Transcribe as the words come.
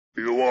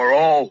You are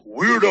all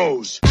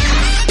weirdos.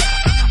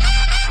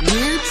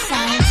 Weird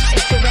science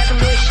is the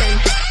revolution.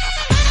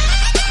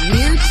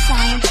 Weird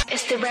science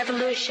is the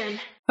revolution.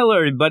 Hello,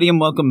 everybody, and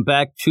welcome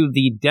back to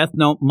the Death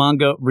Note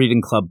Manga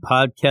Reading Club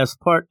podcast,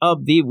 part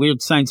of the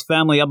Weird Science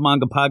family of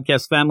Manga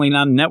Podcast Family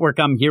Non Network.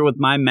 I'm here with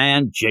my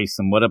man,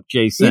 Jason. What up,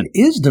 Jason? It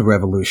is the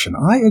revolution.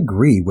 I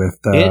agree with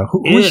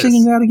who's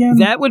singing that again?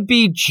 That would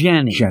be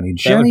Jenny. Jenny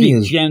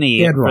is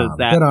Jenny dead wrong.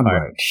 Dead on part.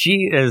 right.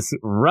 She is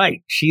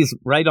right. She's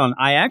right on.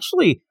 I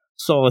actually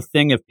saw a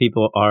thing, if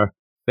people are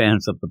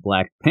fans of the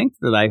Blackpink,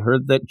 that I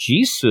heard that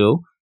Jisoo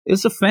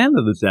is a fan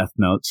of the Death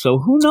Note. So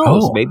who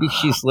knows? Maybe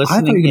she's listening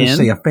in. I thought you were going to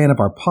say a fan of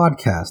our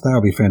podcast. That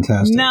would be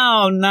fantastic.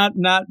 No, not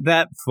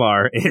that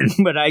far in.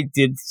 But I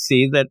did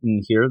see that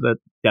and hear that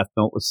Death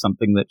Note was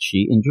something that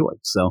she enjoyed.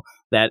 So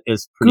that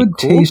is pretty good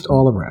cool. Taste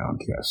all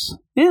around, yes.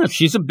 Yeah,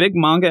 she's a big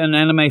manga and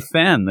anime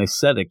fan. They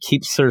said it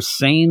keeps her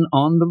sane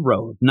on the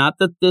road. Not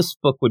that this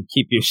book would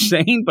keep you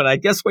sane, but I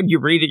guess when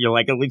you read it, you're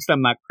like, at least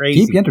I'm not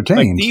crazy. Keep you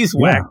entertained. Like these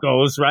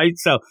wackos, right?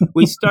 So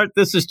we start,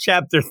 this is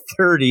chapter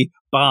 30,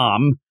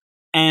 Bomb.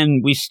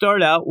 And we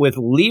start out with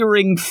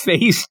leering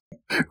face.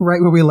 Right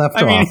where we left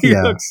off, he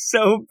looks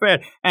so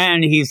bad.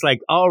 And he's like,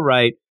 all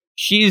right,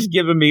 she's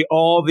given me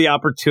all the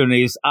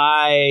opportunities.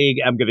 I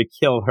am going to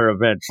kill her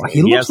eventually. Well,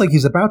 he looks like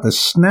he's about to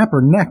snap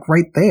her neck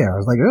right there. I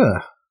was like,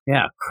 ugh.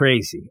 Yeah,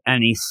 crazy.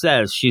 And he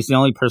says she's the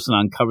only person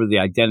to uncover the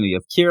identity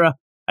of Kira.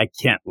 I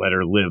can't let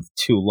her live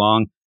too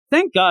long.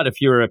 Thank God, if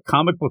you're a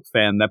comic book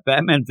fan, that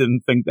Batman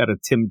didn't think that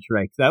of Tim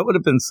Drake. That would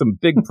have been some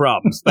big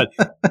problems. But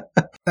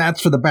that's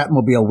for the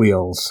Batmobile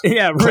wheels.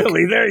 Yeah,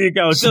 really. There you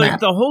go. So the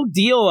whole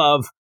deal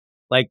of,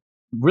 like,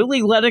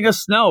 really letting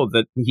us know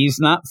that he's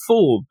not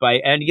fooled by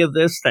any of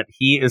this, that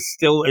he is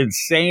still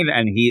insane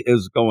and he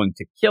is going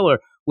to kill her,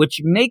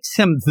 which makes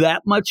him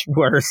that much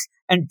worse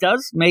and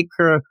does make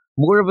her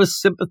more of a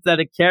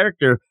sympathetic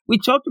character. We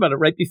talked about it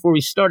right before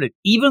we started,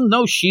 even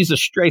though she's a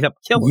straight-up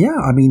killer. Yeah,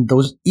 I mean,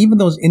 those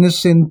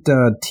innocent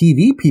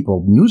TV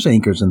people, news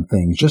anchors and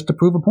things, just to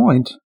prove a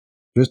point,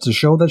 just to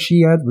show that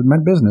she had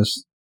meant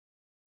business.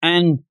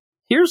 And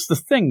here's the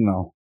thing,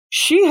 though.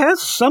 She has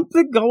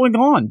something going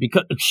on,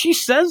 because she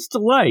says to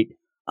Light,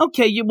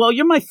 okay,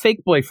 you're my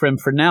fake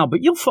boyfriend for now, but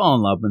you'll fall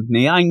in love with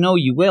me. I know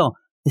you will.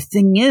 The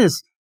thing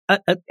is,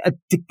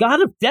 the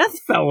god of death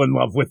fell in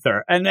love with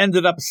her and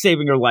ended up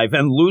saving her life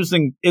and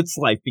losing its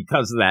life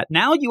because of that.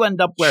 Now you end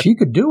up where she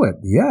could do it.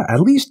 Yeah, at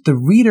least the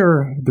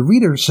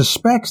reader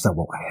suspects that,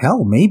 well,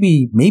 hell,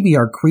 maybe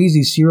our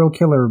crazy serial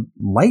killer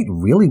Light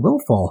really will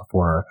fall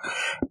for her.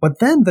 But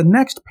then the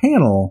next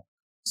panel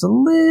is a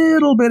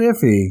little bit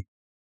iffy,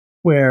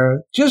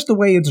 where just the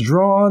way it's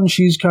drawn,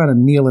 she's kind of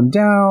kneeling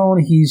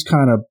down, he's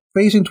kind of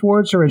facing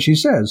towards her, and she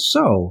says,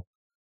 "So,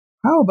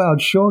 how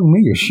about showing me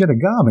your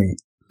Shinigami?"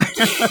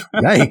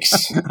 Yikes.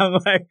 I'm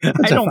like,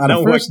 I don't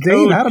know what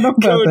code, I don't know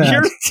about that.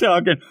 You're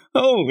talking.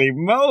 Holy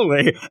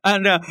moly.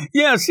 And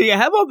so you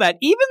have all that.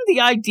 Even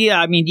the idea,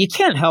 I mean, you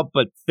can't help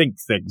but think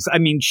things. I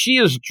mean, she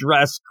is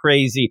dressed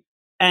crazy.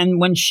 And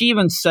when she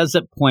even says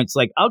at points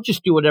like, I'll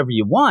just do whatever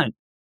you want,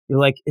 you're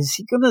like, is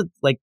he going to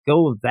like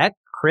go that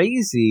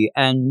crazy?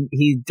 And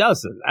he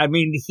doesn't. I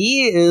mean,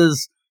 he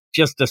is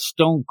just a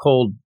stone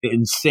cold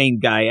insane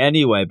guy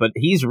anyway, but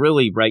he's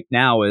really right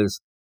now is,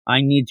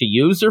 I need to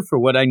use her for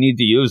what I need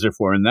to use her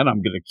for, and then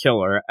I'm going to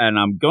kill her, and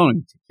I'm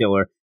going to kill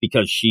her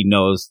because she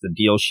knows the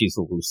deal. She's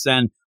a loose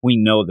end. We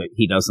know that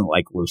he doesn't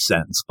like loose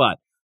ends, but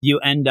you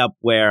end up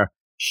where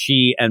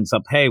she ends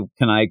up, hey,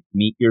 can I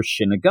meet your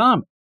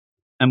Shinigami?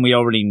 And we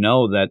already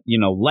know that,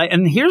 Light,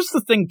 and here's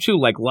the thing too,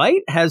 like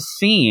Light has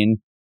seen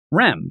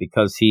Rem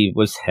because he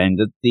was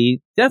handed the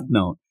Death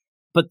Note.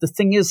 But the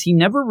thing is, he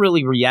never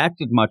really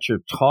reacted much or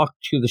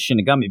talked to the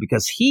Shinigami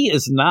because he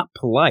is not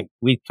polite.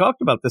 We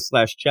talked about this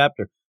last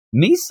chapter.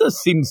 Misa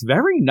seems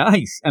very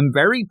nice and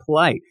very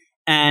polite.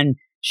 And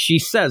she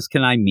says,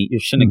 can I meet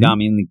your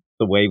Shinigami? And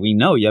the way we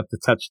know you have to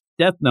touch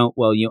the Death Note,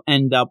 well, you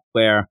end up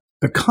where...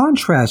 The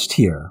contrast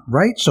here,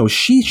 right? So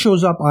she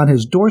shows up on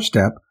his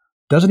doorstep,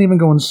 doesn't even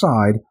go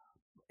inside,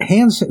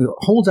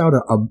 holds out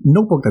a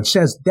notebook that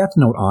says Death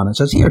Note on it,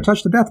 says, here,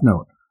 touch the Death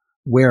Note.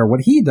 Where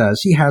what he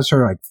does, he has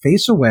her like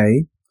face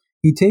away.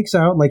 He takes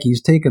out, like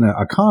he's taken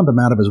a condom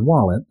out of his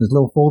wallet, this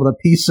little folded up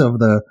piece of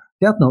the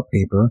Death Note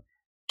paper,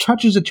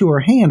 touches it to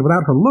her hand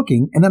without her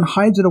looking, and then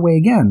hides it away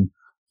again.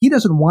 He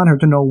doesn't want her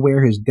to know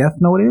where his Death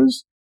Note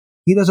is.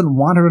 He doesn't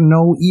want her to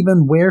know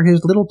even where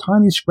his little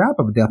tiny scrap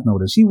of a Death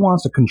Note is. He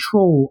wants to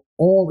control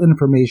all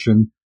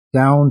information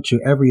down to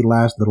every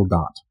last little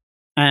dot.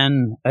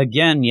 And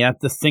again, you have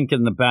to think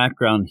in the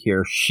background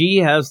here. She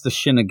has the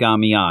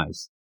Shinigami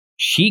eyes.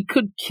 She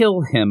could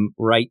kill him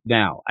right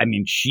now. I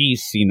mean,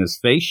 she's seen his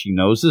face. She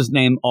knows his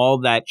name,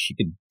 all that. She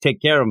could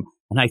take care of him.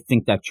 And I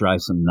think that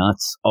drives him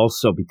nuts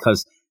also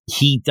because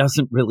he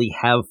doesn't really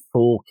have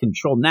full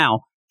control.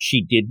 Now,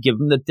 she did give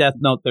him the Death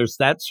Note. There's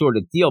that sort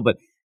of deal. But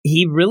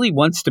he really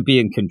wants to be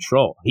in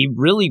control. He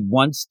really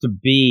wants to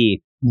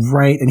be...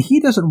 Right. And he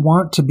doesn't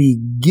want to be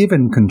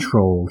given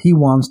control. He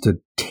wants to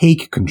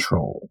take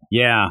control.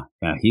 Yeah,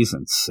 he's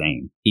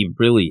insane. He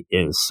really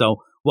is. So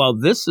while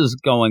this is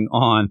going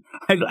on.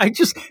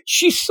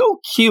 She's so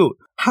cute.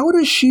 How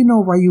does she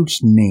know Ryuk's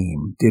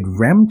name? Did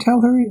Rem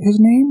tell her his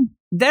name?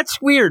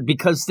 That's weird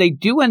because they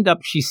do end up,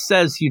 she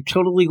says, you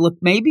totally look,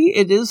 maybe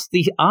it is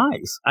the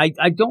eyes. I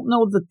don't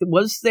know that,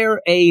 was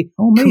there a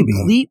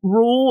complete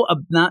rule of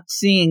not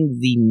seeing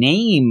the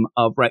name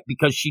of, right?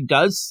 Because she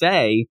does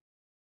say,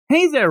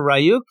 hey there,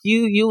 Ryuk,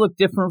 you look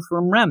different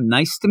from Rem.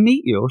 Nice to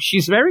meet you.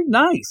 She's very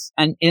nice.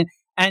 And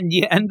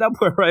you end up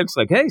where Ryuk's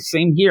like, hey,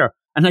 same here.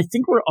 And I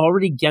think we're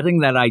already getting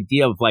that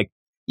idea of like,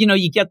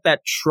 you get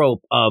that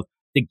trope of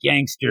the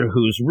gangster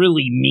who's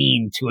really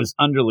mean to his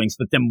underlings,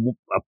 but then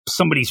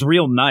somebody's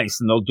real nice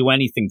and they'll do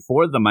anything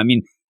for them. I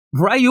mean,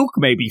 Ryuk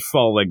may be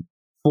falling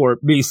for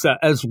Misa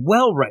as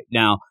well right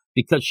now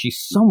because she's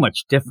so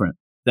much different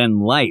than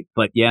Light.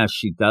 But yeah,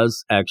 she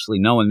does actually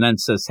know, and then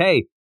says,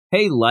 hey,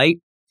 Light,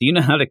 do you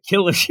know how to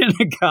kill a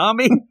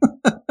Shinigami?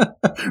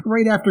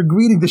 Right after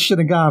greeting the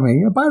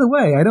Shinigami. By the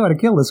way, I know how to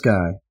kill this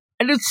guy.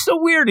 And it's so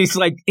weird. He's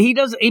like, he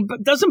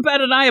doesn't bat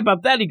an eye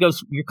about that. He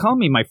goes, you're calling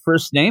me my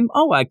first name?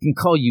 Oh, I can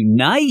call you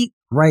Knight.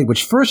 Right,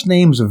 which first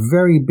name's a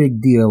very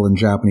big deal in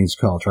Japanese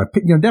culture.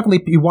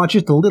 Definitely, you watch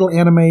just a little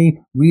anime,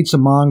 read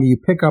some manga, you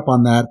pick up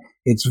on that.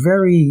 It's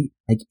very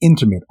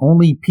intimate.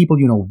 Only people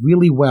you know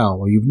really well,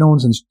 or you've known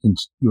since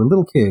you were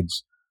little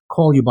kids,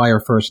 call you by your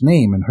first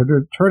name. And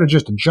her to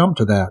just jump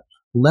to that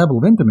level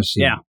of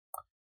intimacy,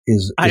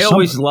 is I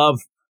always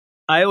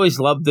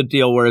love the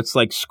deal where it's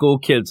like school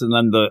kids, and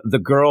then the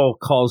girl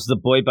calls the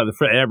boy by the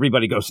friend.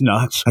 Everybody goes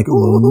nuts. Like,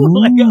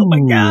 ooh, like, oh my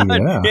God.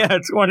 Yeah,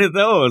 it's one of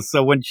those.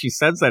 So when she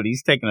says that,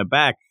 he's taken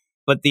aback.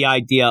 But the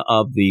idea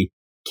of the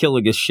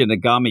killing a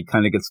Shinigami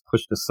kind of gets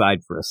pushed aside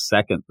for a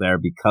second there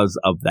because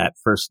of that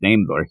first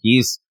name there.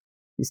 He's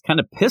kind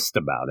of pissed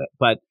about it.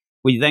 But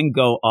we then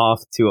go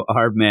off to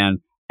our man,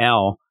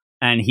 L,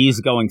 and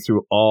he's going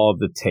through all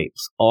the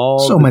tapes.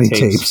 So many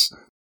tapes.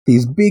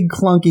 These big,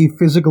 clunky,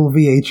 physical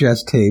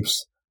VHS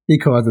tapes,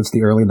 because it's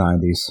the early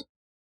 90s.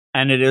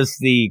 And it is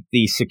the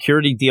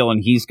security deal,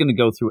 and he's going to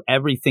go through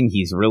everything.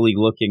 He's really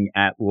looking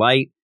at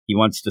Light. He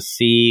wants to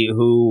see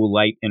who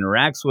Light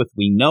interacts with.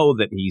 We know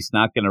that he's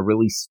not going to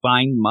really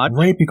find much.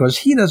 Right, because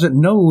he doesn't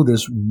know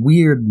this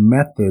weird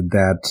method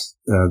that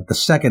the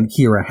second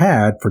Kira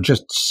had for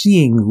just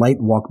seeing Light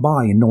walk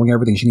by and knowing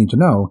everything she needs to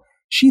know.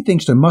 He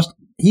thinks there must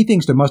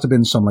have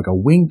been some, like a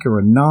wink or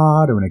a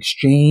nod or an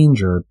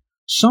exchange or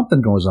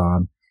something goes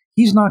on.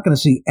 He's not going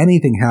to see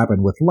anything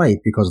happen with Light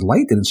because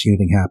Light didn't see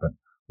anything happen.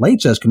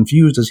 Light's as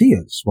confused as he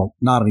is. Well,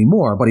 not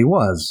anymore, but he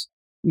was.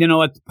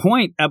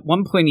 At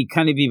one point, he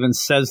kind of even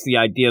says the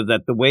idea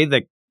that the way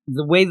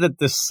that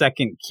the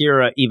second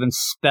Kira even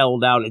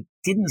spelled out, it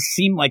didn't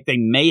seem like they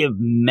may have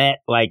met,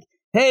 like,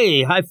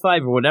 hey, high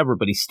five or whatever,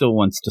 but he still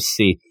wants to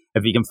see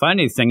if he can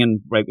find anything.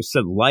 And right, we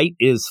said Light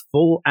is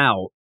full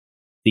out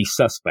the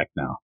suspect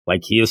now.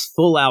 Like, he is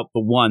full out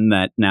the one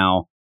that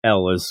now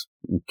L is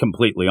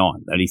completely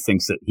on, that he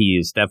thinks that he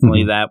is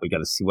definitely that. We got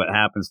to see what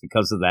happens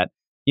because of that,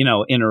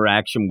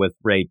 interaction with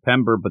Ray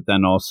Pember, but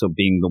then also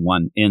being the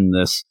one in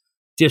this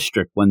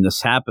district when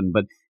this happened.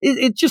 But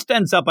it just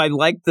ends up, I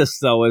like this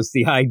though, as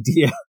the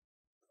idea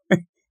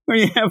where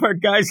you have our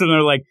guys and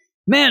they're like,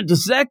 man,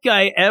 does that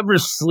guy ever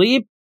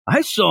sleep?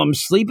 I saw him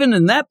sleeping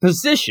in that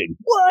position.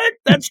 What?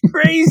 That's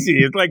crazy.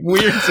 It like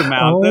weirds him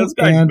out. Those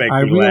guys and make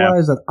I me laugh.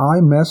 realized that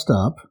I messed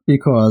up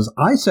because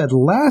I said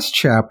last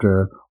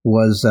chapter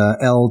was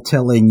L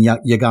telling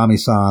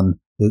Yagami-san,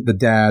 the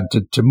dad,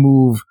 to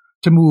move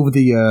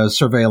the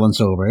surveillance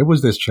over. It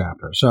was this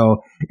chapter. So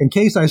in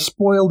case I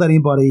spoiled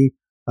anybody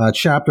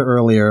chapter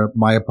earlier,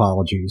 my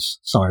apologies.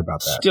 Sorry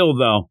about that. Still,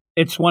 though,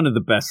 it's one of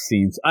the best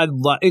scenes.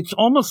 It's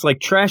almost like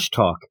trash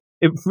talk.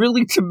 It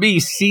really, to me,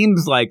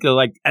 seems like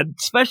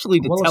especially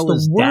to tell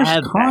his dad. It's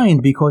the worst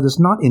kind because it's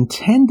not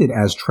intended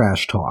as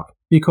trash talk.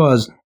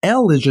 Because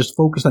L is just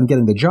focused on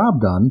getting the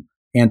job done,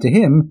 and to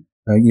him,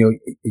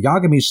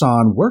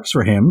 Yagami-san works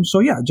for him. So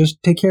yeah,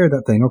 just take care of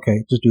that thing.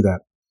 Okay, just do that.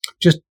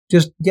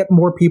 Just get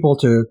more people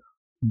to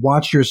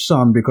watch your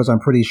son because I'm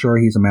pretty sure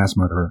he's a mass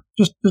murderer.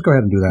 Just go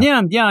ahead and do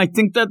that. Yeah, I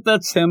think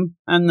that's him.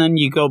 And then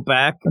you go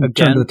back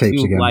again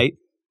to Light.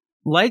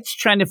 Light's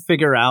trying to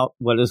figure out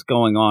what is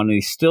going on.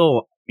 He's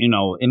still,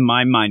 in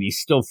my mind, he's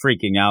still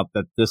freaking out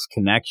that this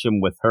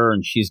connection with her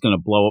and she's going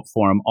to blow up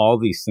for him, all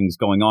these things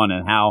going on,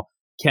 and how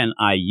can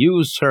I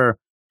use her?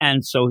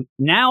 And so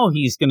now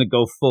he's going to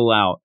go full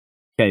out.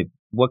 Okay,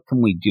 what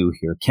can we do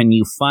here? Can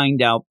you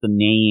find out the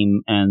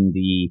name and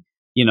the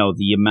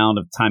amount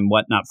of time,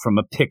 whatnot, from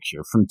a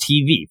picture, from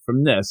TV,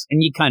 from this?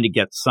 And you kind of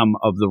get some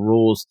of the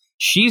rules.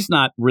 She's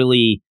not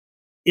really,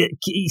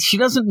 she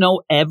doesn't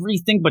know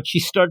everything, but she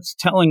starts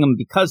telling him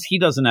because he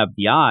doesn't have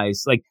the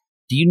eyes, like,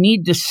 do you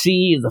need to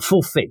see the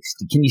full face?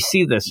 Can you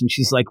see this? And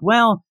she's like,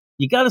 well,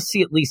 you got to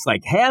see at least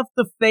like half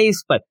the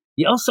face, but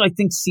you also, I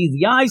think, see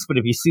the eyes. But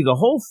if you see the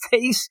whole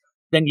face,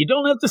 then you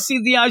don't have to see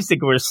the eyes. They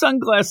can wear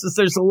sunglasses.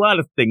 There's a lot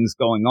of things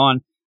going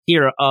on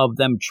here of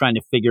them trying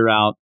to figure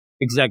out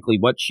exactly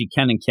what she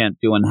can and can't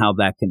do and how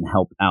that can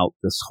help out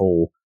this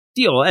whole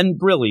deal. And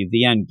really,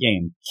 the end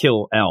game,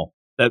 kill L.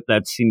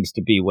 That seems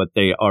to be what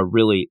they are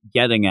really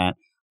getting at.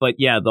 But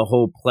yeah, the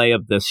whole play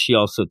of this, she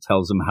also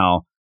tells him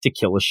how to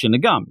kill a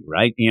Shinigami,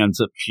 right? He ends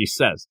up, she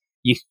says,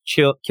 you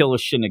kill a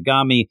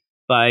Shinigami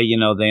by,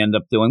 they end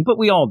up doing, but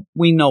we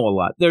know a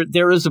lot.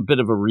 There is a bit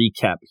of a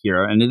recap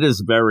here, and it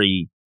is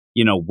very,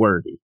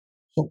 wordy.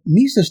 So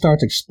Misa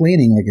starts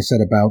explaining, like I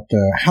said, about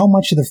how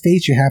much of the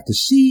face you have to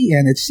see,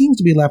 and it seems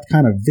to be left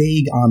kind of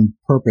vague on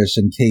purpose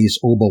in case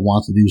Oba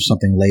wants to do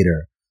something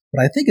later.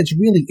 But I think it's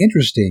really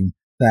interesting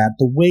that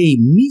the way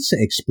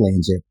Misa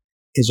explains it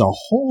is a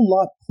whole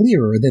lot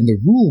clearer than the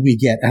rule we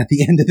get at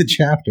the end of the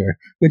chapter,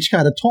 which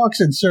kind of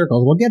talks in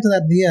circles. We'll get to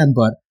that at the end,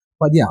 but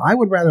yeah, I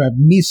would rather have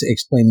Misa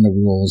explaining the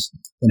rules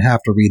than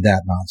have to read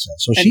that nonsense.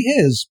 So she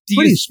is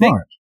pretty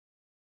smart.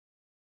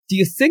 Do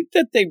you think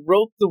that they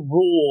wrote the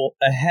rule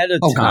ahead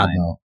of time? God,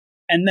 no.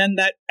 And then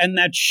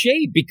that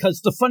shade,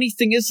 because the funny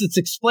thing is it's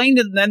explained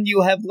and then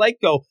you have Light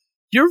go,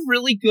 you're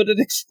really good at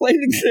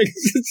explaining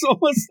things. It's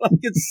almost like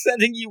it's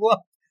setting you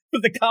up for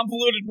the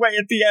convoluted way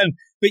at the end.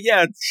 But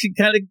yeah, she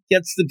kind of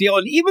gets the deal.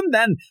 And even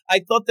then, I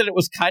thought that it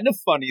was kind of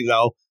funny,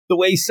 though, the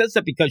way he says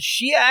that, because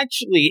she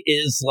actually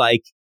is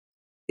like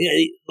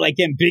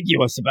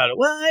ambiguous about it.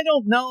 Well, I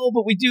don't know,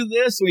 but we do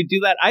this, we do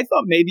that. I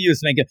thought maybe he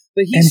was making,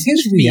 but and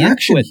his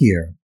reaction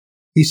here,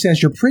 he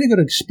says, you're pretty good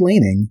at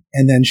explaining,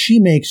 and then she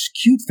makes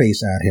cute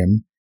face at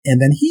him,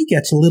 and then he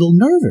gets a little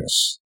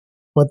nervous.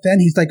 But then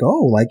he's like,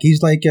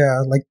 he's like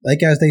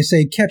as they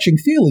say, catching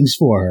feelings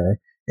for her.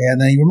 And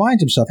then he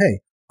reminds himself, hey,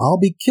 I'll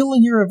be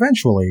killing her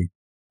eventually.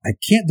 I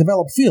can't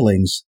develop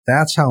feelings.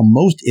 That's how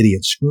most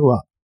idiots screw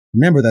up.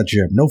 Remember that,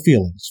 Jim. No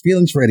feelings.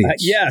 Feelings for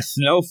idiots. Yes,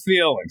 no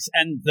feelings.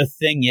 And the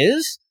thing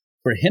is,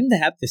 for him to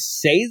have to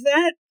say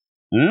that,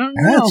 I don't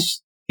know.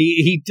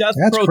 He does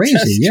protest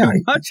crazy, yeah.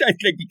 too much, I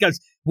think,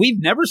 because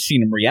we've never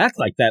seen him react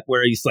like that,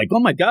 where he's like, oh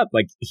my God,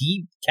 like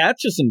he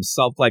catches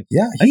himself like,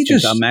 yeah, he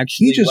just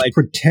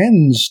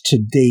pretends to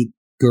date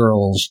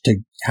girls to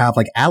have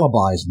like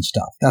alibis and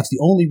stuff. That's the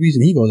only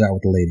reason he goes out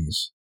with the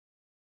ladies.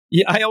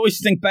 Yeah, I always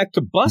think back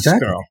to Bus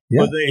Girl.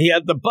 Yeah. He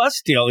had the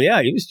bus deal.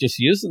 Yeah, he was just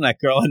using that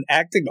girl and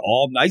acting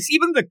all nice.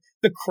 Even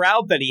the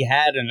crowd that he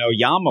had in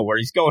Oyama, where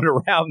he's going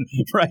around,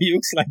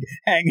 Ryuk's like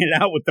hanging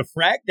out with the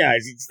frat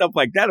guys and stuff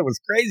like that. It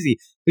was crazy.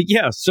 But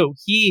yeah, so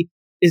he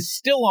is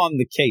still on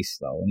the case,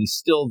 though. And he's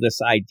still this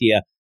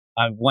idea,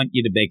 I want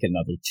you to make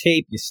another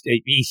tape.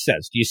 He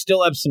says, do you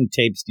still have some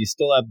tapes? Do you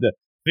still have the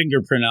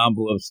fingerprint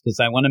envelopes? Because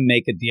I want to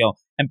make a deal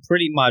and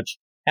pretty much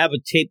have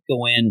a tape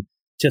go in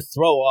to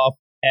throw off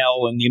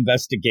L in the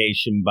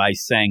investigation by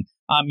saying,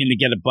 I'm going to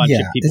get a bunch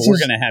of people. We're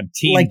going to have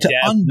team like to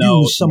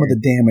undo some of the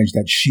damage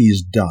that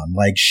she's done.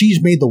 Like she's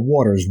made the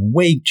waters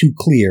way too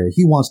clear.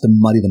 He wants to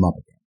muddy them up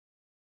again.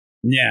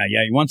 Yeah.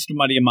 He wants to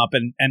muddy them up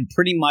and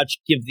pretty much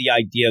give the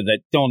idea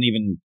that don't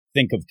even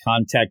think of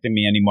contacting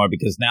me anymore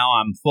because now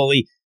I'm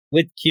fully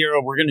with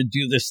Kira. We're going to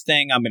do this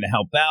thing. I'm going to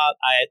help out.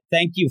 I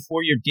thank you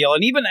for your deal.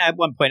 And even at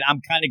one point,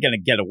 I'm kind of going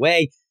to get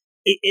away.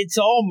 It's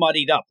all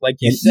muddied up, like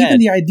you said. Even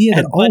the idea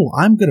that,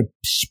 I'm going to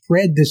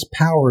spread this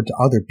power to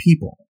other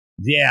people.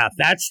 Yeah,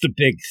 that's the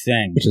big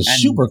thing. Which is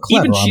super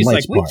clever even she's on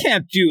Light's like, we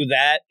can't do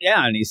that.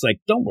 Yeah, and he's like,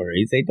 don't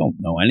worry, they don't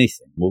know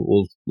anything.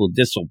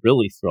 This will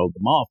really throw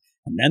them off,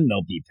 and then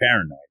they'll be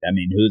paranoid. I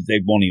mean,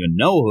 they won't even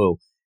know who.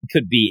 It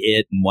could be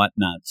it and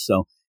whatnot.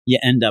 So you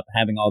end up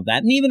having all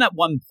that. And even at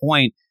one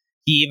point,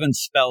 he even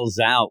spells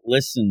out,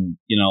 listen,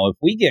 if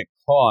we get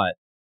caught,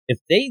 if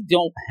they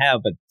don't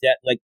have a death,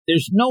 like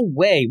there's no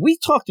way. We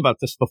talked about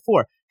this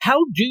before.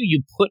 How do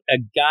you put a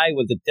guy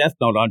with a death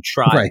note on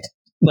trial? Right.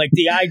 Like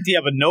the idea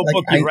of a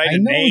notebook, you write a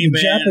name in.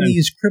 I know the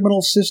Japanese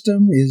criminal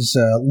system is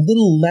a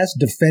little less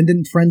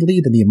defendant friendly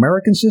than the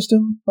American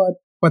system,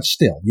 but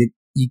still,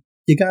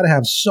 you got to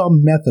have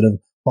some method of,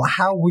 well,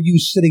 how were you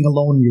sitting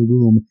alone in your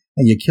room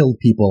and you killed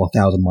people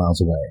 1,000 miles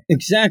away?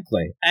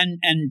 Exactly. And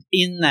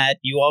in that,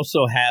 you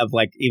also have,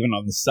 like, even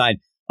on the side,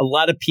 a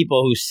lot of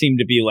people who seem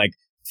to be like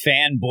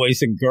fanboys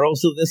and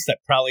girls of this that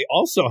probably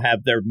also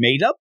have their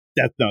made up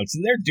death notes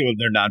and they're doing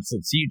their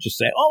nonsense. So you just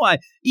say, I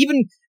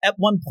even at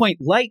one point,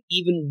 Light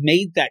even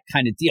made that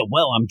kind of deal.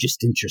 Well, I'm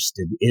just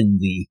interested in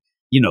the,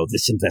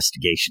 this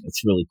investigation.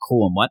 It's really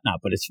cool and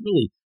whatnot, but it's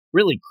really,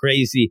 really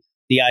crazy.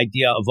 The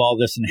idea of all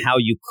this and how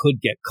you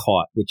could get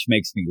caught, which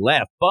makes me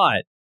laugh,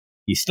 but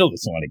he still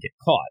doesn't want to get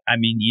caught. I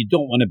mean, you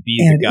don't want to be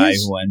the guy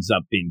who ends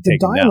up being taken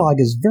down. The dialogue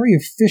is very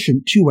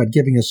efficient, too, at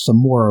giving us some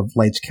more of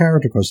Light's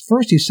character, because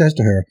first he says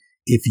to her,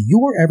 if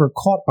you're ever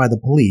caught by the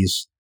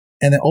police,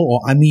 and then,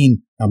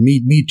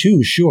 me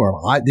too, sure,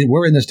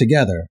 we're in this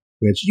together,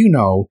 which,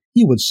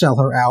 he would sell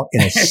her out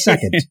in a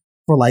second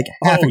for like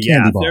half a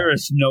candy bar. There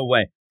is no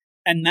way.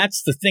 And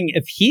that's the thing.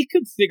 If he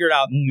could figure it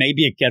out, and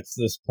maybe it gets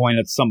to this point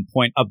at some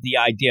point of the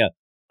idea,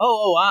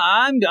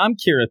 I'm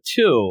Kira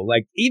too.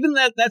 Like, even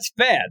that's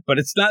bad, but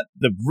it's not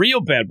the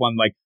real bad one.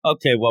 Like,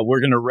 okay, well,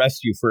 we're going to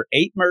arrest you for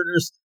 8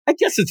 murders. I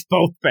guess it's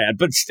both bad,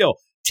 but still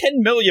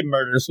 10 million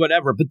murders,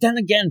 whatever. But then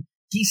again,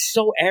 he's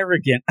so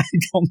arrogant. I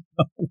don't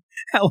know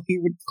how he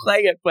would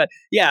play it. But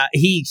yeah,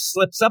 he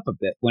slips up a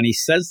bit when he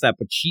says that,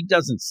 but she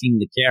doesn't seem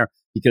to care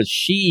because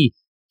she's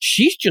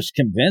just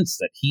convinced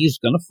that he's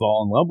going to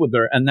fall in love with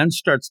her and then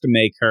starts to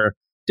make her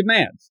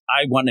demands.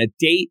 I want a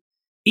date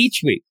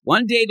each week.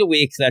 1 date a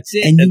week. That's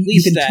it. And At you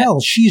least can that. tell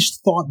she's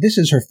thought this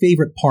is her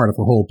favorite part of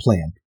her whole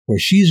plan, where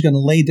she's going to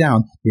lay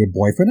down your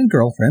boyfriend and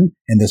girlfriend,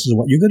 and this is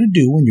what you're going to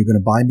do, and you're going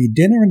to buy me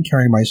dinner and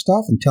carry my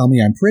stuff and tell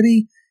me I'm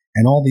pretty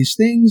and all these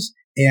things,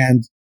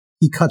 and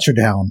he cuts her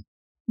down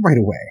right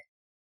away.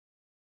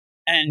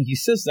 And he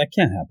says that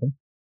can't happen.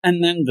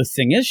 And then the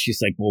thing is, she's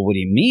like, well, what do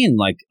you mean?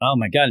 Like, oh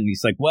my God. And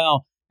he's like,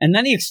 well, and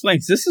then he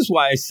explains, this is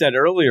why I said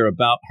earlier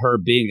about her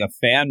being a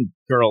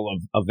fangirl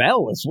of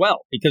Elle as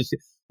well. Because,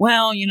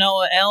 well, you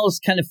know, Elle's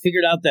kind of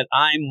figured out that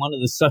I'm one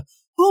of the stuff.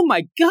 Oh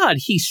my God,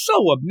 he's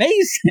so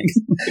amazing.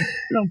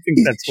 I don't think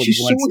that's what he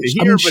wants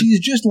to hear. I mean, she's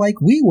just like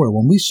we were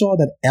when we saw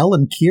that Elle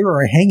and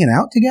Kira are hanging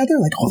out together.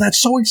 Like, oh,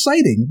 that's so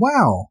exciting.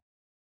 Wow.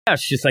 Yeah,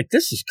 she's like,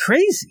 this is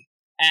crazy.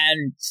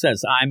 And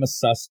says, I'm a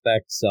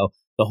suspect. So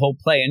the whole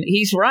play. And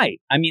he's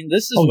right. I mean,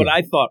 this is what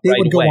I thought they right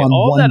would go away. on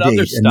All one that date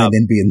other stuff. and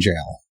then be in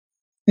jail.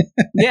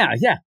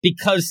 Yeah.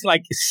 Because,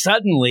 like,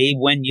 suddenly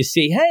when you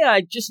see, hey,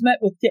 I just met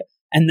with Kira.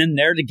 And then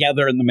they're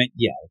together in the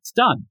it's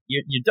done.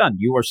 You're done.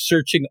 You are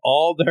searching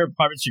all their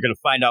apartments. You're going to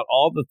find out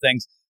all the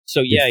things.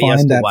 So yeah, you he has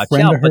find to that watch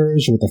friend out. of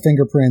hers with the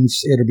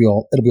fingerprints. It'll be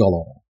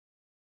all over.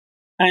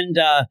 And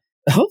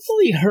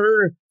hopefully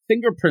her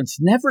fingerprints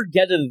never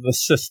get into the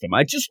system.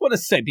 I just want to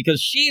say,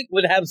 because she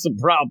would have some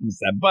problems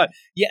then. But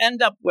you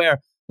end up where,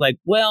 like,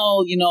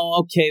 well, you know,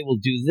 okay, we'll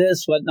do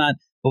this, whatnot.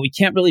 But we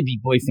can't really be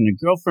boyfriend and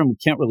girlfriend. We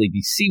can't really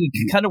be We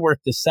can kind of work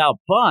this out.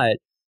 But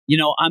you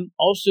know, I'm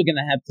also going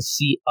to have to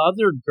see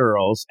other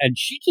girls. And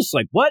she just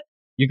like, what?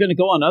 You're going to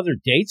go on other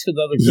dates with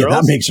other girls?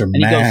 Yeah, that makes her and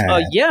mad.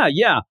 He goes,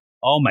 yeah.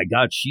 Oh, my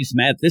God, she's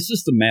mad. This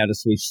is the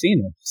maddest we've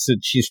seen her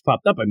since she's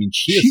popped up. I mean,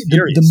 she is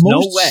serious. The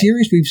most no way.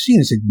 serious we've seen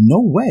is like,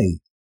 no way.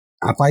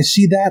 If I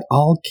see that,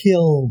 I'll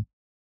kill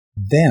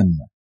them.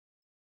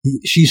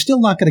 She's still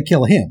not going to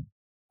kill him,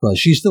 because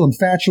she's still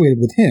infatuated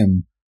with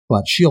him,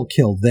 but she'll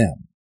kill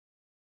them.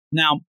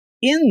 Now,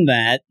 in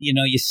that, you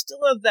know, you still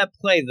have that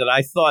play that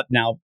I thought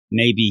now,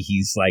 maybe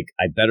he's like,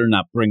 I better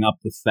not bring up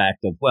the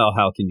fact of, well,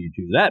 how can you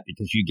do that?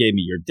 Because you gave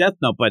me your death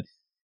note, but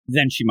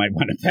then she might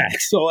want it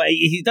back. So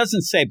he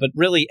doesn't say, but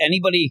really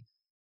anybody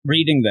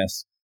reading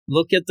this,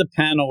 look at the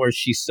panel where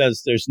she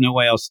says, there's no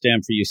way I'll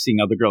stand for you seeing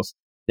other girls.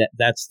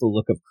 That's the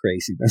look of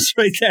craziness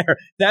right there.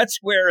 That's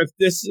where if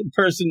this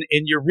person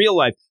in your real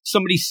life,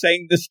 somebody's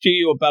saying this to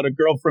you about a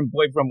girlfriend,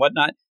 boyfriend,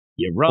 whatnot,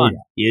 you run.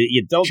 Oh, yeah.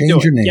 You don't Change do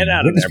it. your name. Get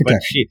out Witness of there.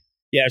 protection.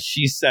 But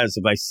she says,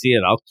 if I see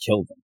it, I'll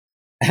kill them.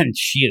 And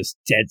she is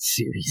dead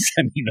serious.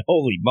 I mean,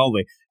 holy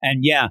moly.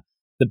 And yeah,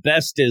 the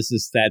best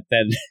is that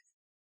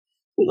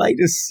Light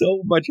is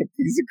so much a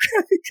piece of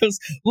crap because,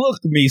 look,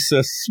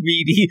 Misa,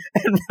 sweetie,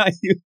 and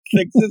Ryu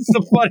thinks it's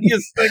the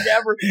funniest thing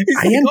ever.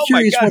 I am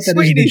curious what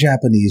that is in the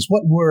Japanese.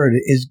 What word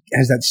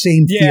has that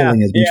same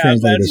feeling as being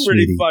translated as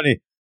sweetie? That's pretty funny.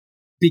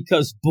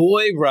 Because,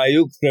 boy,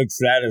 Ryu thinks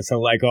that is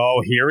like,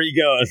 oh, here he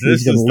goes.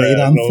 This is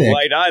the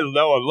Light I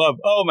know and love.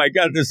 Oh, my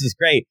God, this is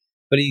great.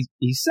 But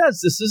he says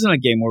this isn't a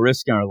game we're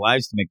risking our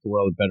lives to make the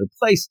world a better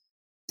place.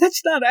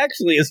 That's not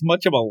actually as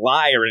much of a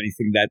lie or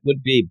anything that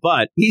would be,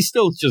 but he's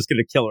still just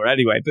going to kill her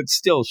anyway. But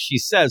still, she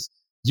says,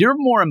 you're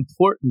more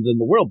important than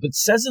the world, but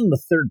says in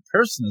the third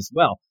person as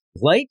well.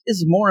 Light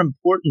is more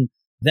important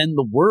than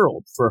the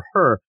world for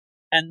her.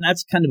 And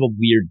that's kind of a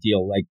weird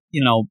deal. Like,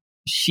 you know,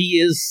 she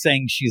is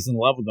saying she's in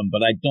love with him,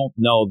 but I don't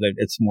know that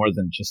it's more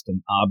than just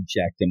an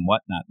object and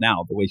whatnot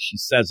now, the way she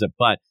says it.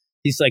 But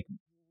he's like,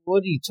 what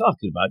are you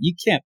talking about? You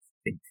can't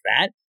think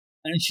that.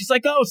 And she's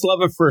like, oh, it's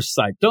love at first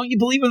sight. Don't you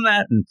believe in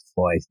that? And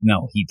boy,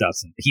 no, he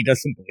doesn't. He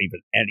doesn't believe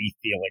in any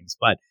feelings,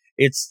 but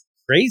it's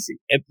crazy.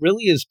 It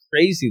really is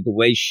crazy the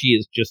way she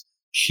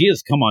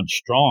has come on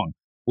strong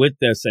with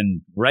this.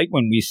 And right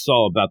when we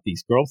saw about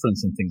these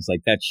girlfriends and things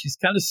like that, she's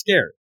kind of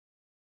scared.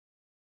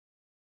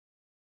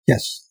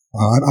 Yes.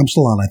 I'm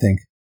still on, I think.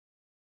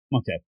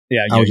 Okay.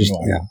 Yeah. I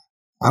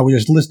was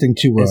just listening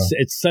to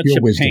it's such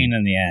a wisdom. pain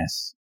in the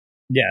ass.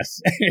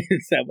 Yes.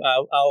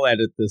 I'll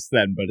edit this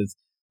then, but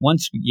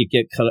once you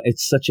get cut,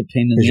 it's such a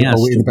pain in the ass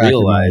to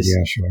realize.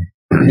 Yeah, sure.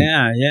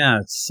 Yeah,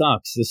 it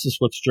sucks. This is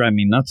what's driving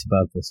me nuts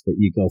about this, but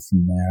you go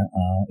from there.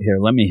 Here,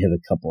 let me hit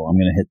a couple. I'm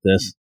going to hit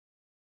this.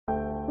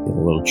 Get a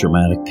little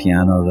dramatic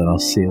piano that I'll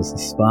see as a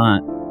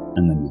spot,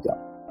 and then you go.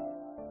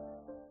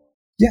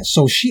 Yeah,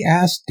 so she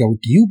asked, do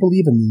you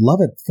believe in love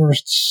at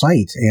first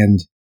sight? And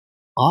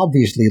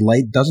obviously,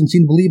 Light doesn't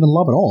seem to believe in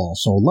love at all.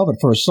 So love at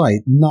first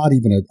sight, not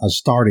even a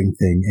starting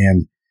thing.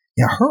 And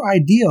yeah, her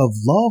idea of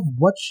love,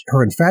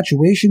 her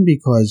infatuation,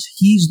 because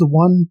he's the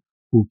one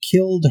who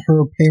killed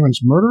her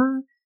parents'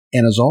 murderer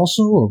and is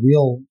also a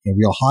real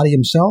hottie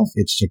himself.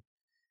 It's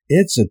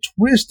a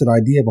twisted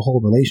idea of a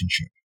whole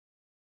relationship.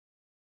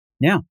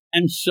 Yeah,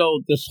 and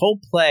so this whole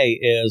play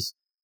is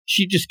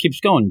she just keeps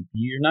going.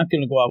 You're not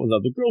going to go out with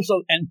other girls,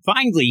 and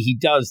finally he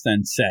does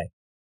then say,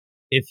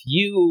 if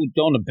you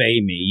don't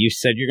obey me, you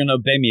said you're going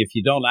to obey me. If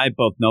you don't, I have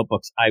both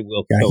notebooks. I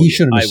will kill you. Yeah, he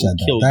shouldn't have said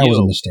that. That was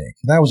a mistake.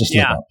 That was a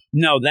slip up.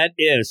 No, that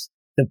is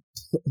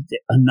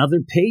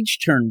another page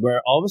turn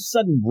where all of a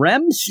sudden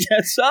Rem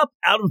steps up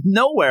out of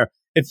nowhere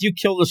if you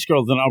kill this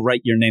girl, then I'll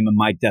write your name in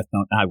my death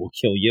note and I will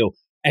kill you.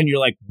 And you're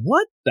like,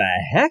 what the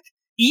heck?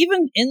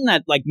 Even in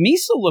that, like,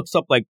 Misa looks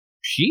up like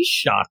she's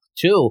shocked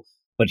too.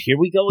 But here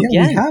we go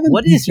again.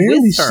 What is with her?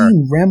 We've barely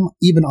seen Rem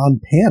even on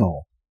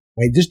panel.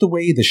 Right? Just the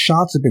way the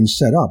shots have been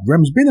set up.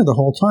 Rem's been there the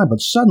whole time, but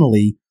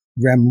suddenly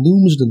Rem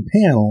looms to the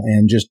panel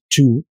and just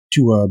to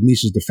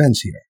Misa's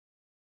defense here.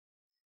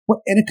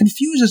 And it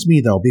confuses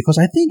me, though, because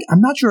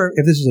I'm not sure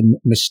if this is a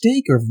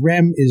mistake or if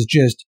Rem is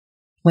just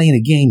playing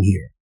a game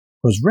here.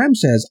 Because Rem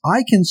says,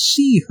 I can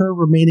see her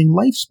remaining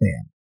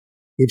lifespan.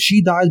 If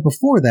she dies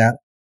before that,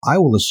 I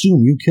will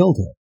assume you killed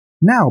her.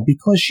 Now,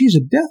 because she's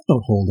a Death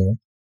Note holder,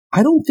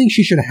 I don't think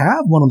she should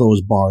have one of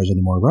those bars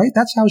anymore, right?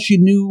 That's how she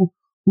knew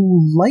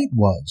who Light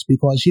was,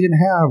 because she didn't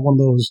have one of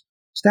those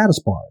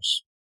status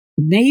bars.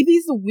 Maybe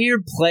the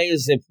weird play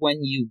is if when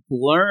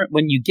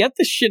you get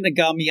the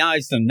Shinigami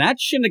eyes, then that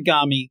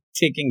Shinigami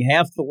taking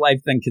half the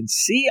life then can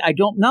see. I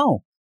don't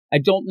know.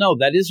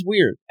 That is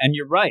weird. And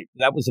you're right.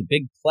 That was a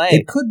big play.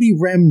 It could be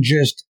Rem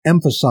just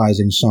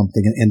emphasizing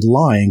something and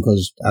lying,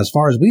 because as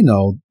far as we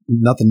know,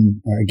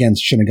 nothing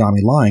against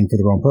Shinigami lying for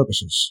their own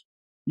purposes.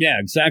 Yeah,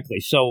 exactly.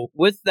 So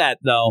with that,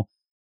 though,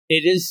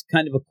 it is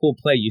kind of a cool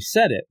play. You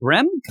said it.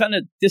 Rem kind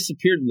of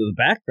disappeared into the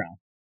background.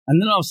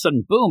 And then all of a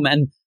sudden, boom.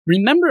 And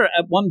remember,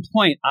 at one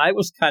point, I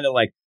was kind of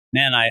like,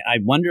 man, I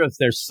wonder if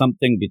there's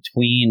something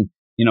between,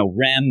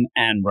 Rem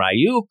and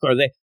Ryuk, or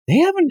they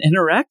haven't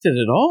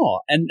interacted at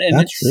all. And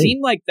it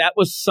seemed like that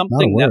was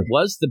something that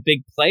was the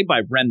big play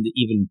by Rem to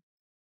even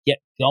get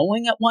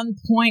going at one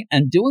point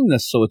and doing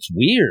this. So it's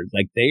weird.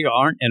 Like, they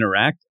aren't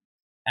interacting.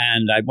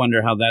 And I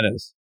wonder how that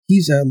is.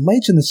 He's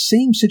Light's in the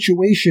same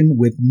situation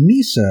with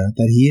Misa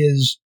that he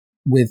is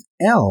with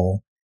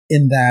L,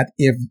 in that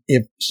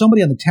if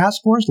somebody on the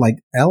task force, like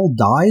L,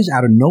 dies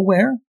out of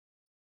nowhere,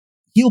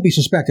 he'll be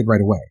suspected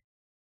right away.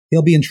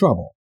 He'll be in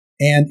trouble.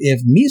 And if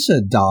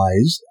Misa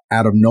dies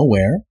out of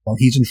nowhere, well,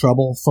 he's in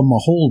trouble from a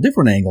whole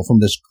different angle, from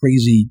this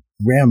crazy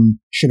Rem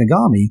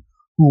Shinigami,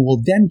 who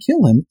will then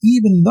kill him,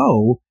 even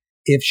though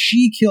if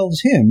she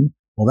kills him,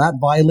 well, that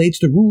violates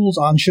the rules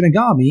on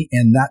Shinigami,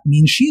 and that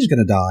means she's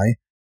going to die,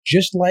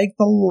 just like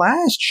the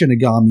last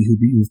Shinigami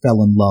who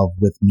fell in love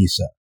with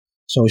Misa.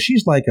 So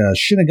she's like a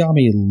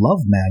Shinigami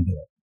love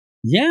magnet.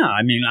 Yeah,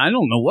 I mean, I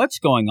don't know what's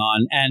going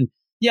on. And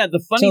yeah,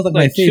 the funny sounds like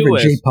my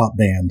favorite J-pop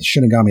band,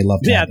 Shinigami Love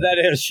Magnet. Yeah,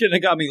 that is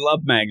Shinigami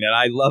Love Magnet.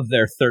 I love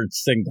their third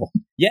single.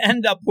 You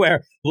end up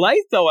where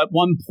Light, though, at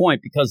one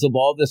point, because of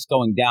all this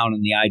going down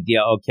and the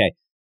idea, okay,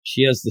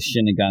 she has the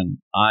Shinigami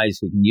eyes,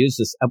 we can use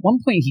this. At one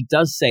point, he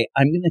does say,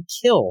 I'm going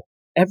to kill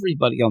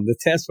everybody on the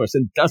task force,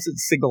 and doesn't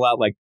single out,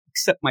 like,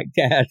 except my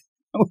dad.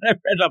 When I read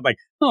it, I'm like,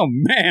 oh,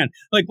 man,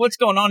 like, what's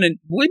going on? And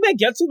we may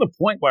get to the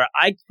point where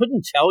I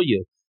couldn't tell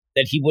you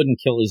that he wouldn't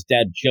kill his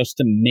dad just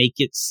to make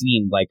it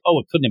seem like, oh,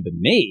 it couldn't have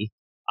been me.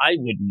 I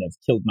wouldn't have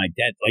killed my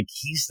dad. Like,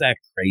 he's that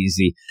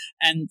crazy.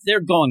 And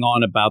they're going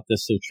on about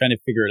this. They're trying to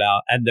figure it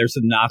out. And there's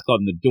a knock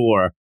on the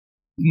door.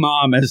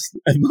 Mom is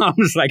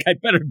like, I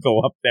better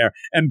go up there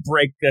and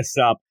break this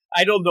up.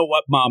 I don't know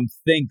what Mom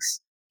thinks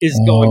is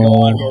going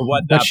on or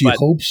whatnot. What she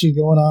hopes is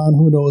going on.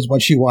 Who knows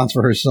what she wants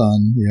for her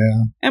son.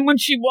 Yeah. And when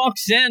she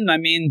walks in, I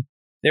mean,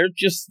 they're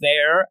just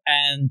there,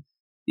 and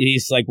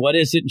he's like, what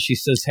is it? And she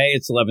says, hey,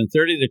 it's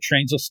 11:30. The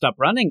trains will stop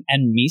running.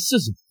 And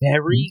Misa's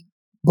very...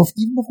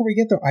 Even before we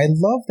get there, I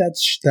love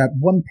that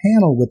one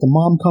panel with the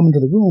mom coming to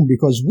the room,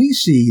 because we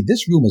see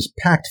this room is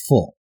packed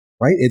full,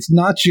 right? It's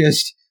not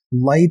just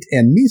Light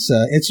and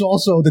Misa. It's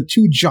also the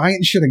two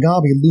giant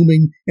Shinigami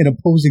looming in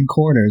opposing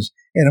corners.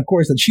 And of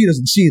course, that she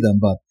doesn't see them,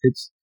 but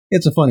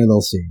it's a funny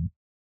little scene.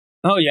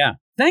 Oh, yeah.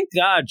 Thank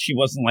God she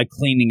wasn't like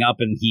cleaning up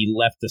and he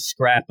left a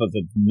scrap of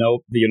the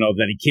note,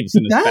 that he keeps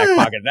in his back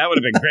pocket. That would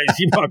have been crazy.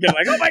 She'd walk in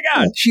like, oh my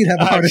God. She'd have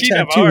a heart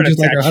attack too, just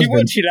like her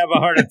husband. She'd have a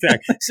heart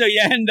attack. So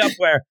you end up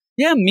where,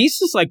 yeah,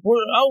 Misa's like,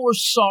 we're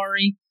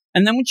sorry.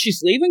 And then when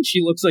she's leaving,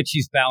 she looks like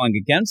she's bowing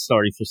again.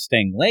 Sorry for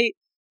staying late.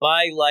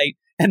 Bye, Light.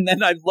 And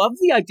then I love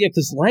the idea,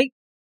 because Light,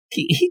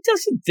 he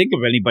doesn't think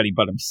of anybody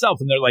but himself.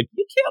 And they're like,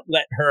 you can't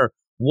let her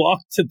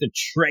walk to the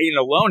train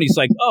alone. He's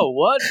like, oh,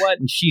 what?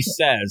 And she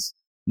says,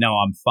 no,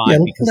 I'm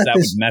fine, because that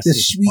would mess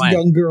this sweet plan.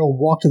 Young girl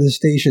walk to the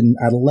station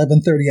at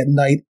 11:30 at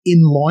night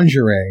in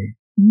lingerie.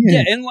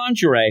 Yeah, in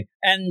lingerie.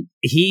 And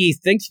he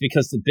thinks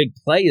because the big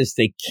play is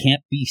they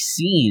can't be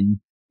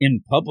seen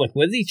in public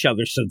with each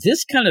other. So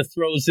this kind of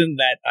throws in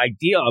that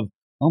idea of,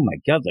 oh my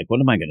God, like,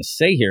 what am I going to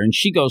say here? And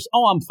she goes,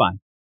 oh, I'm fine.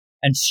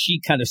 And she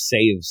kind of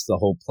saves the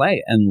whole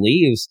play and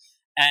leaves.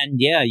 And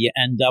yeah, you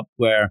end up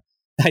where,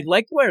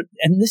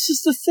 and this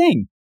is the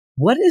thing.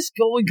 What is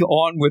going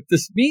on with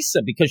this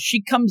Misa? Because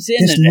she comes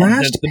in this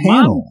last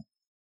panel.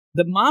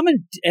 The mom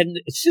and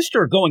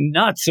sister are going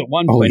nuts at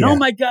one point. Yeah. Oh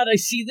my God, I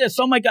see this.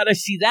 Oh my God, I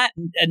see that.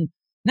 And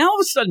now all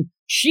of a sudden,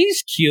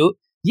 she's cute.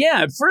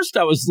 Yeah, at first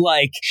I was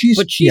like, she's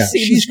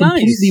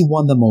completely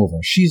won them over.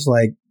 She's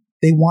like,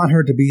 they want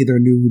her to be their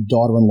new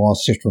daughter-in-law,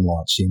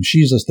 sister-in-law, it seems.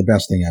 She's just the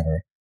best thing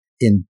ever.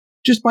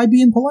 Just by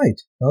being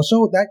polite.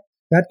 So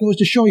that goes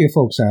to show you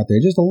folks out there,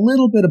 just a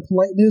little bit of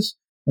politeness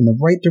in the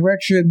right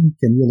direction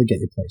can really get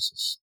you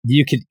places.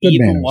 You could Good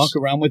even manners. walk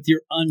around with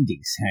your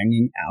undies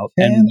hanging out,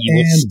 and you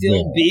will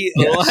still be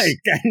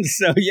liked. And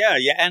so, yeah,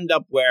 you end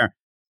up where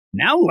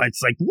now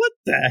it's like, what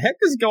the heck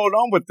is going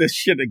on with this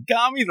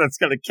Shinigami that's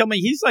going to kill me?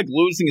 He's like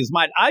losing his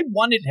mind. I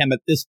wanted him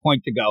at this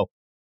point to go,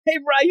 hey,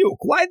 Ryuk,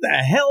 why the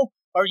hell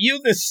are you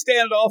this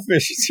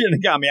standoffish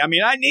Shinigami? I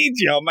mean, I need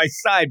you on my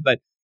side. But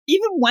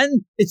even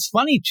when, it's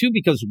funny, too,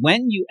 because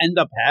when you end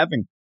up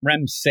having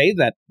Rem say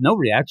that, no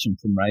reaction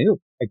from Ryuk.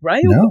 Like,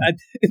 Ryuk, No.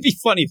 it'd be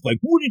funny if, like,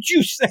 what did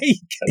you say?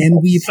 And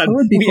we've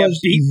heard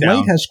because Light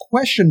Light has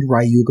questioned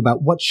Ryuk about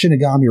what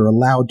Shinigami are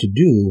allowed to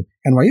do,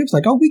 and Ryuk's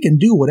like, oh, we can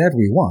do whatever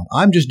we want.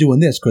 I'm just doing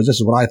this because this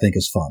is what I think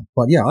is fun.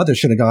 But yeah, other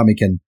Shinigami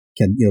can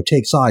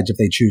take sides if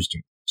they choose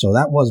to. So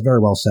that was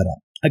very well set up.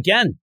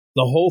 Again,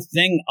 the whole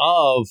thing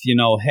of,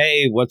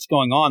 hey, what's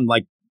going on?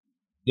 Like,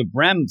 the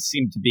Brem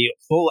seemed to be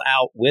full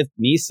out with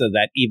Misa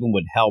that even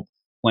would help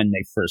when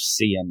they first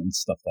see him and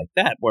stuff like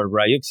that, where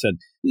Ryuk said,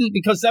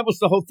 because that was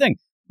the whole thing.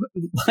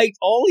 Like,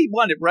 all he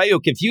wanted,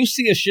 Ryuk, if you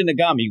see a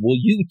Shinigami, will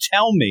you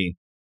tell me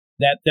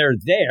that they're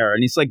there?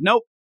 And he's like,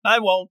 nope, I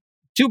won't.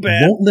 Too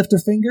bad. Won't lift a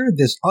finger.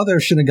 This other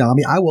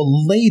Shinigami, I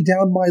will lay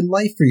down my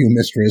life for you,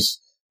 mistress.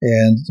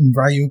 And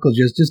Ryuk will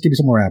just give me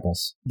some more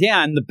apples.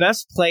 Yeah, and the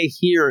best play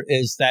here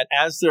is that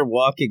as they're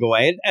walking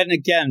away, and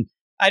again,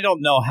 I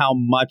don't know how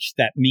much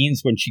that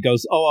means when she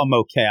goes, oh, I'm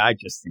okay. I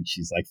just think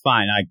she's like,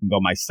 fine, I can go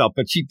myself.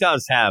 But she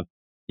does have,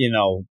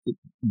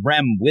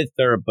 Rem with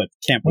her, but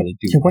can't really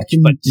do what much.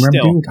 can But Rem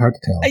still, do? Hard to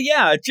tell.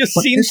 Yeah, it just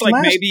But seems this like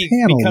last maybe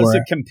panel because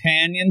where of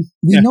companion.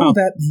 We know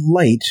that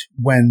Light,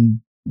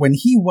 when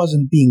he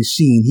wasn't being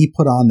seen, he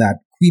put on that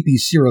creepy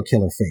serial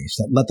killer face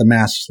that let the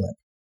mask slip.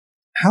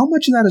 How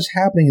much of that is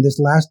happening in this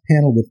last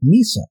panel with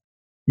Misa?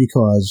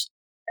 Because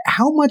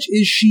how much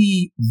is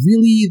she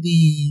really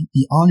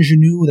the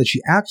ingenue that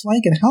she acts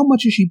like, and how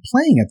much is she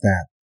playing at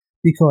that?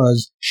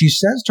 Because she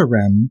says to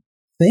Rem,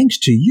 thanks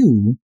to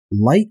you,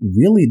 Light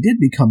really did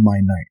become my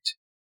knight.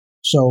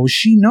 So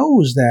she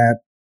knows that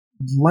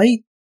Light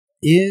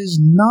is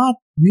not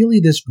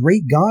really this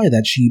great guy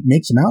that she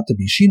makes him out to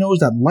be. She knows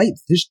that Light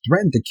just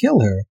threatened to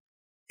kill her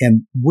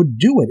and would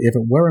do it if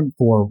it weren't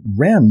for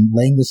Rem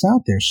laying this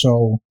out there.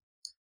 So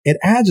it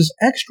adds this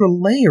extra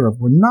layer of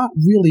we're not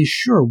really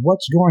sure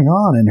what's going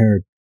on in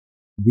her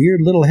weird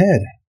little head.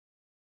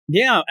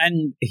 Yeah,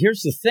 and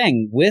here's the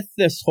thing. With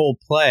this whole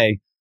play,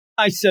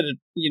 I said it,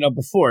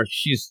 before,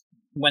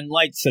 when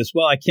Light says,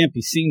 well, I can't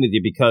be seen with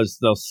you because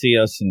they'll see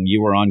us and you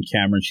were on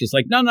camera. And she's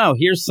like, no,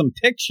 here's some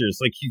pictures.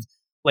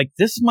 Like,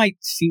 this might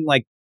seem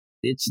like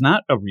it's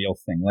not a real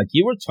thing, like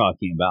you were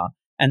talking about,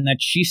 and that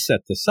she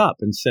set this up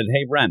and said,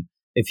 hey, Rem,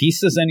 if he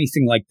says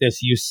anything like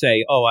this, you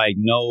say, oh, I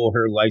know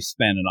her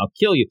lifespan and I'll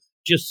kill you,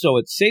 just so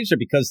it saves her.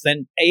 Because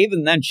then,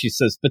 even then she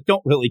says, but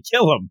don't really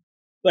kill him.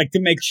 Like,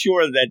 to make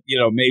sure that,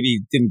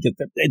 maybe didn't get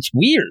that. It's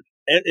weird.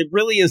 It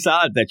really is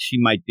odd that she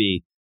might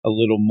be a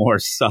little more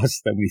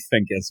sus than we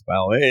think as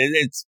well.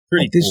 It's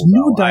pretty this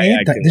cool.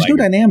 New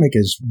dynamic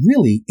is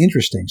really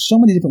interesting. So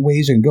many different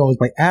ways it goes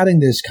by adding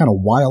this kind of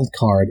wild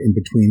card in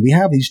between. We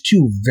have these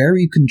two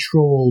very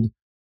controlled,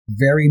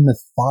 very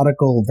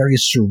methodical, very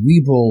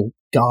cerebral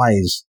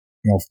guys,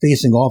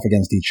 facing off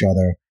against each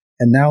other.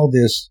 And now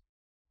this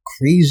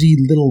crazy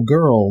little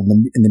girl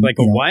in the like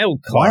a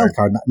wild card.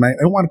 I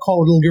don't want to call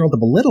her a little girl to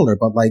belittle her,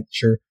 but like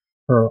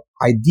her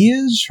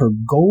ideas, her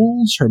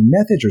goals, her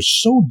methods are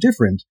so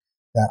different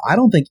that I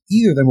don't think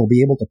either of them will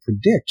be able to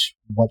predict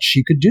what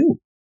she could do.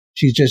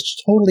 She's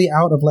just totally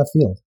out of left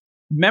field.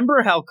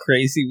 Remember how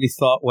crazy we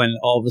thought when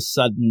all of a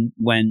sudden,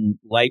 when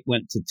Light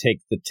went to take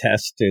the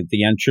test,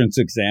 the entrance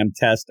exam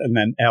test, and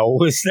then Elle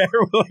was there?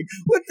 We're like,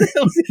 what the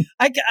hell?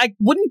 I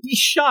wouldn't be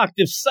shocked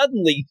if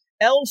suddenly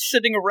Elle's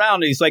sitting around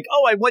and he's like,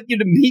 oh, I want you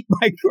to meet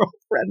my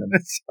girlfriend. And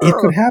it's her. It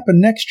could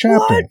happen next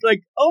chapter. What?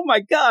 Like, oh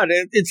my God,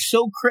 it's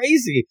so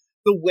crazy.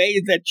 The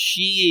way that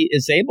she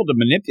is able to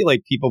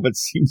manipulate people, but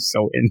seems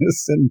so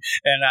innocent.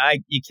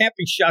 And you can't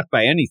be shocked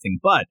by anything,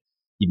 but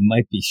you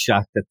might be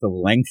shocked at the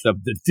length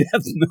of the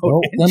Death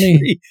Note well,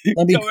 entry.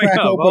 Let me crack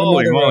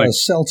open another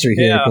seltzer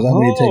here, because I'm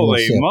going to take a little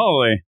sip. Holy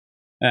moly.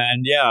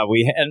 And yeah,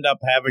 we end up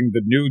having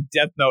the new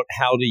Death Note,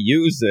 how to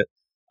use it.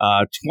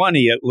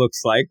 20, it looks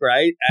like,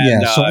 right?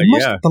 And, so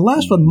the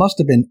last one must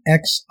have been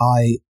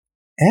XIX?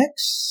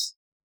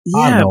 Yeah,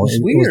 I don't know. It was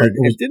weird.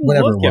 It didn't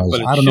whatever look it was.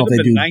 but it I don't know if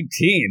they do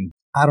 19.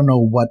 I don't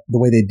know what the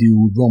way they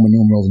do Roman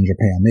numerals in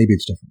Japan. Maybe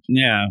it's different.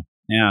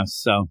 Yeah.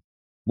 So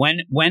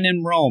when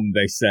in Rome,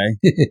 they say.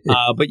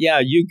 But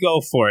yeah, you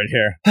go for it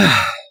here.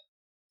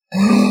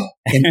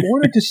 In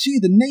order to see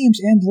the names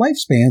and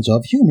lifespans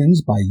of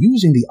humans by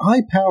using the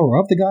eye power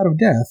of the god of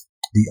death,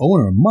 the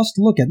owner must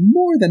look at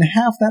more than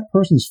half that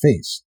person's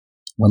face.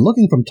 When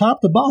looking from top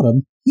to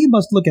bottom, he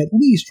must look at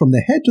least from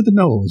the head to the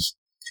nose.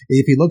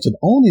 If he looks at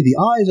only the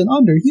eyes and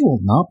under, he will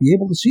not be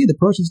able to see the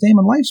person's name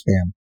and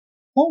lifespan.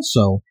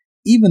 Also,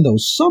 even though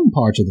some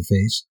parts of the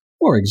face,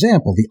 for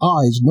example, the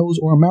eyes, nose,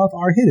 or mouth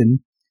are hidden,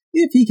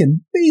 if he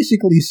can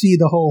basically see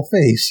the whole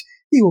face,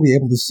 he will be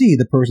able to see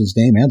the person's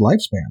name and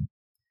lifespan.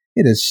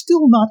 It is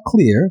still not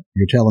clear,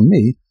 you're telling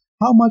me,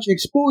 how much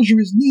exposure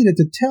is needed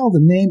to tell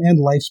the name and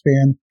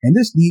lifespan, and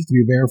this needs to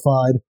be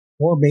verified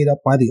or made up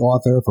by the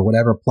author for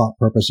whatever plot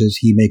purposes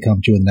he may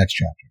come to in the next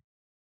chapter.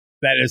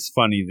 That is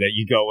funny that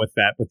you go with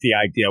that, with the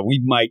idea.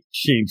 We might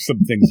change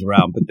some things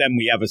around, but then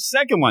we have a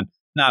second one,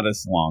 not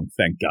as long,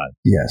 thank God.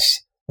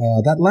 Yes.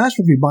 That last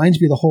one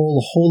reminds me of the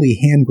whole holy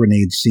hand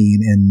grenade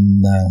scene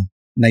in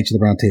Knights of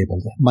the Round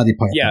Table, Mighty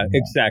Python. Yeah,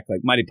 exactly.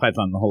 Mighty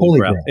Python, the Holy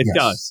Grail. It yes.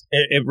 does.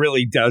 It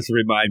really does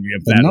remind me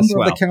of the that as well. The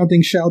number of the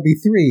counting shall be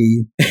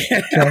 3,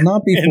 shall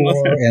not be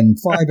 4, and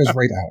 5 is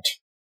right out.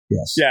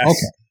 Yes.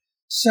 Okay.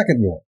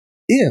 Second rule.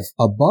 If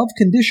above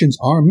conditions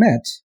are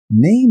met,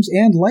 names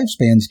and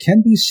lifespans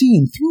can be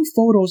seen through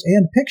photos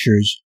and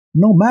pictures,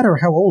 no matter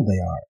how old they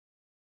are.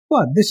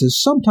 But this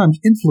is sometimes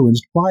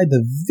influenced by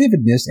the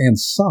vividness and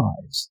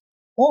size.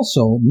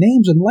 Also,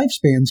 names and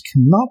lifespans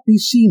cannot be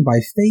seen by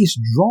face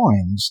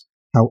drawings,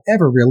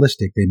 however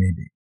realistic they may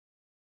be.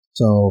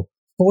 So,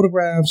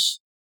 photographs,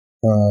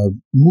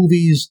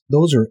 movies,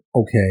 those are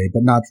okay,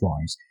 but not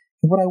drawings.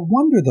 And what I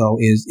wonder, though,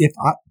 is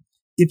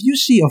if you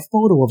see a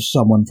photo of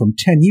someone from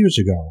 10 years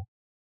ago,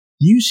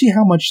 do you see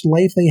how much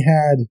life they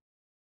had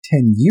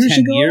 10 years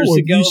ago? 10 years or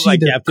ago, you like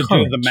you have to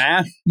current? do the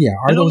math? Yeah,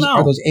 are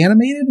those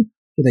animated?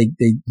 Are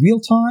they real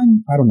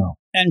time? I don't know.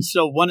 And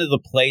so one of the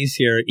plays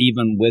here,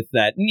 even with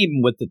that, and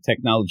even with the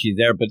technology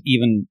there, but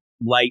even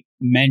Light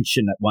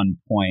mentioned at one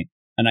point,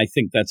 and I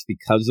think that's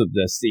because of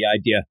this, the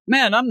idea,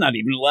 man, I'm not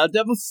even allowed to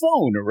have a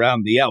phone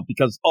around the L,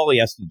 because all he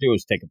has to do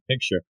is take a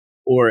picture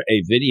or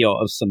a video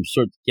of some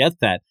sort to get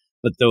that,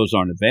 but those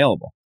aren't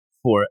available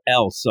for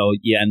L, so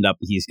you end up,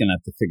 he's going to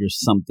have to figure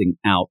something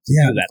out to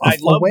do that. I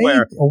love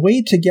a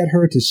way to get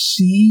her to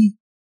see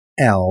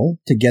L,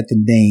 to get the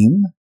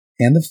name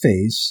and the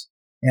face,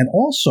 and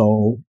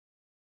also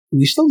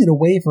we still need a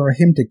way for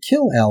him to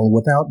kill L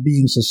without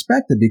being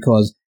suspected,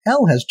 because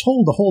L has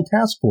told the whole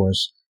task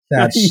force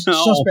that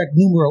suspect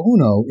numero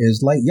uno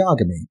is Light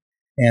Yagami.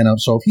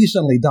 And so if he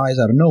suddenly dies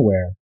out of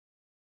nowhere,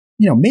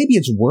 maybe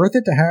it's worth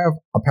it to have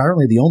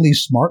apparently the only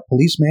smart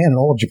policeman in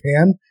all of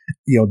Japan,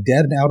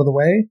 dead and out of the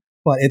way,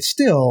 but it's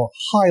still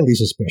highly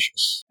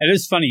suspicious. It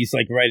is funny. He's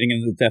like writing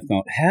in the death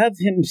note, have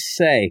him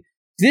say,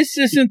 this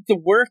isn't the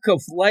work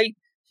of Light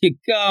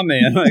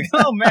Yagami. I'm like,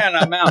 oh man,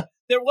 I'm out.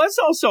 There was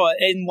also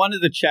in one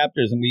of the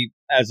chapters, and we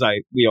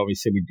always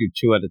say we do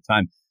 2 at a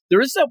time. There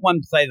is that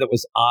one play that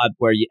was odd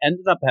where you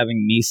ended up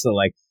having Misa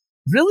like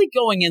really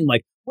going in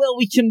like, well,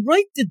 we can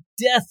write the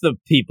death of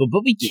people,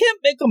 but we can't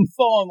make them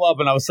fall in love.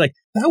 And I was like,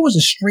 that was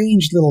a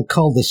strange little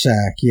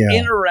cul-de-sac,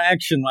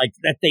 interaction like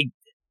that. They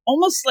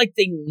almost like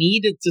they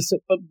needed to,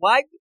 but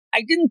why?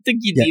 I didn't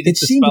think you needed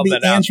to spell that out. It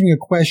seemed to be answering a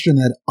question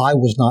that I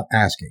was not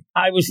asking.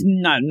 I was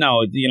not.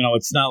 No,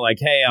 it's not like,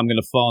 hey, I'm going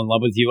to fall in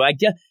love with you.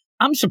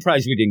 I'm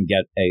surprised we didn't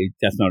get a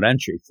Death Note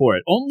entry for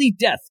it. Only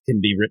death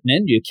can be written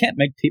in. You can't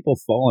make people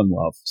fall in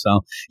love.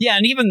 So, yeah,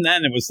 and even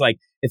then it was like,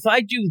 if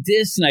I do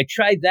this and I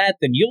try that,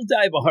 then you'll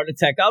die of a heart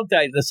attack. I'll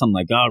die of this. I'm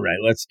like, all right,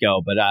 let's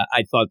go. But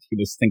I thought he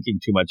was thinking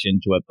too much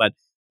into it. But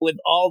with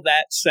all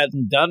that said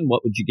and done,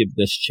 what would you give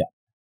this chapter?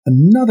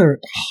 Another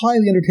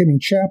highly entertaining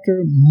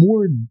chapter,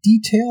 more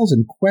details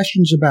and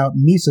questions about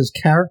Misa's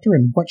character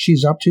and what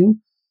she's up to.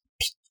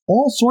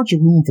 All sorts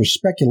of room for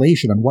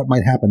speculation on what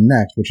might happen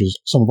next, which is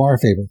some of our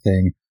favorite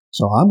thing.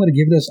 So I'm going to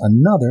give this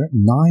another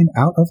 9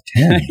 out of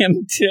 10. I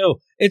am too.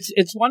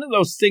 It's one of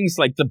those things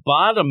like the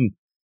bottom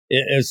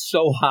is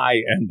so high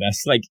in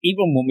this. Like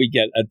even when we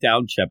get a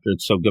down chapter,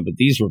 it's so good. But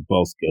these were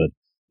both good,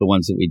 the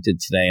ones that we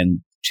did today,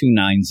 and 2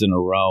 9s in a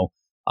row.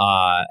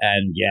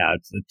 And yeah,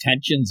 the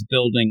tension's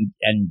building,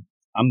 and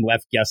I'm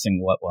left guessing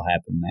what will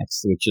happen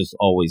next, which is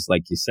always,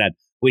 like you said,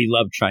 we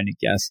love trying to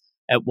guess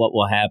at what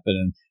will happen.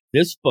 And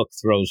this book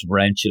throws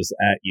wrenches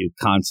at you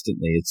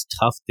constantly. It's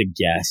tough to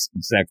guess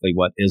exactly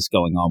what is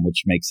going on,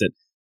 which makes it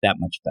that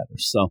much better.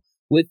 So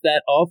with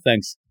that, all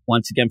thanks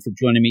once again for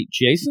joining me,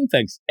 Jason.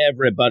 Thanks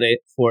everybody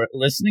for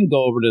listening.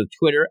 Go over to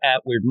Twitter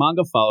at Weird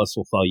Manga. Follow us.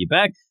 We'll follow you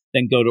back.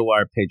 Then go to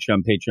our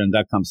Patreon,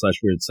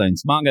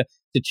 patreon.com/WeirdScienceManga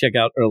to check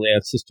out early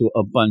access to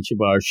a bunch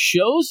of our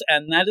shows.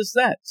 And that is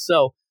that.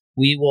 So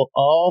we will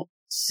all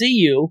see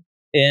you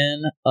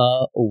in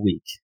a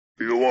week.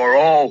 You are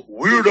all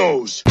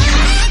weirdos.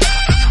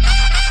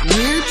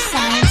 Weird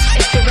science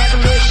is the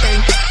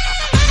revolution.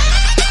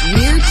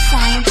 Weird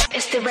science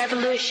is the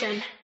revolution.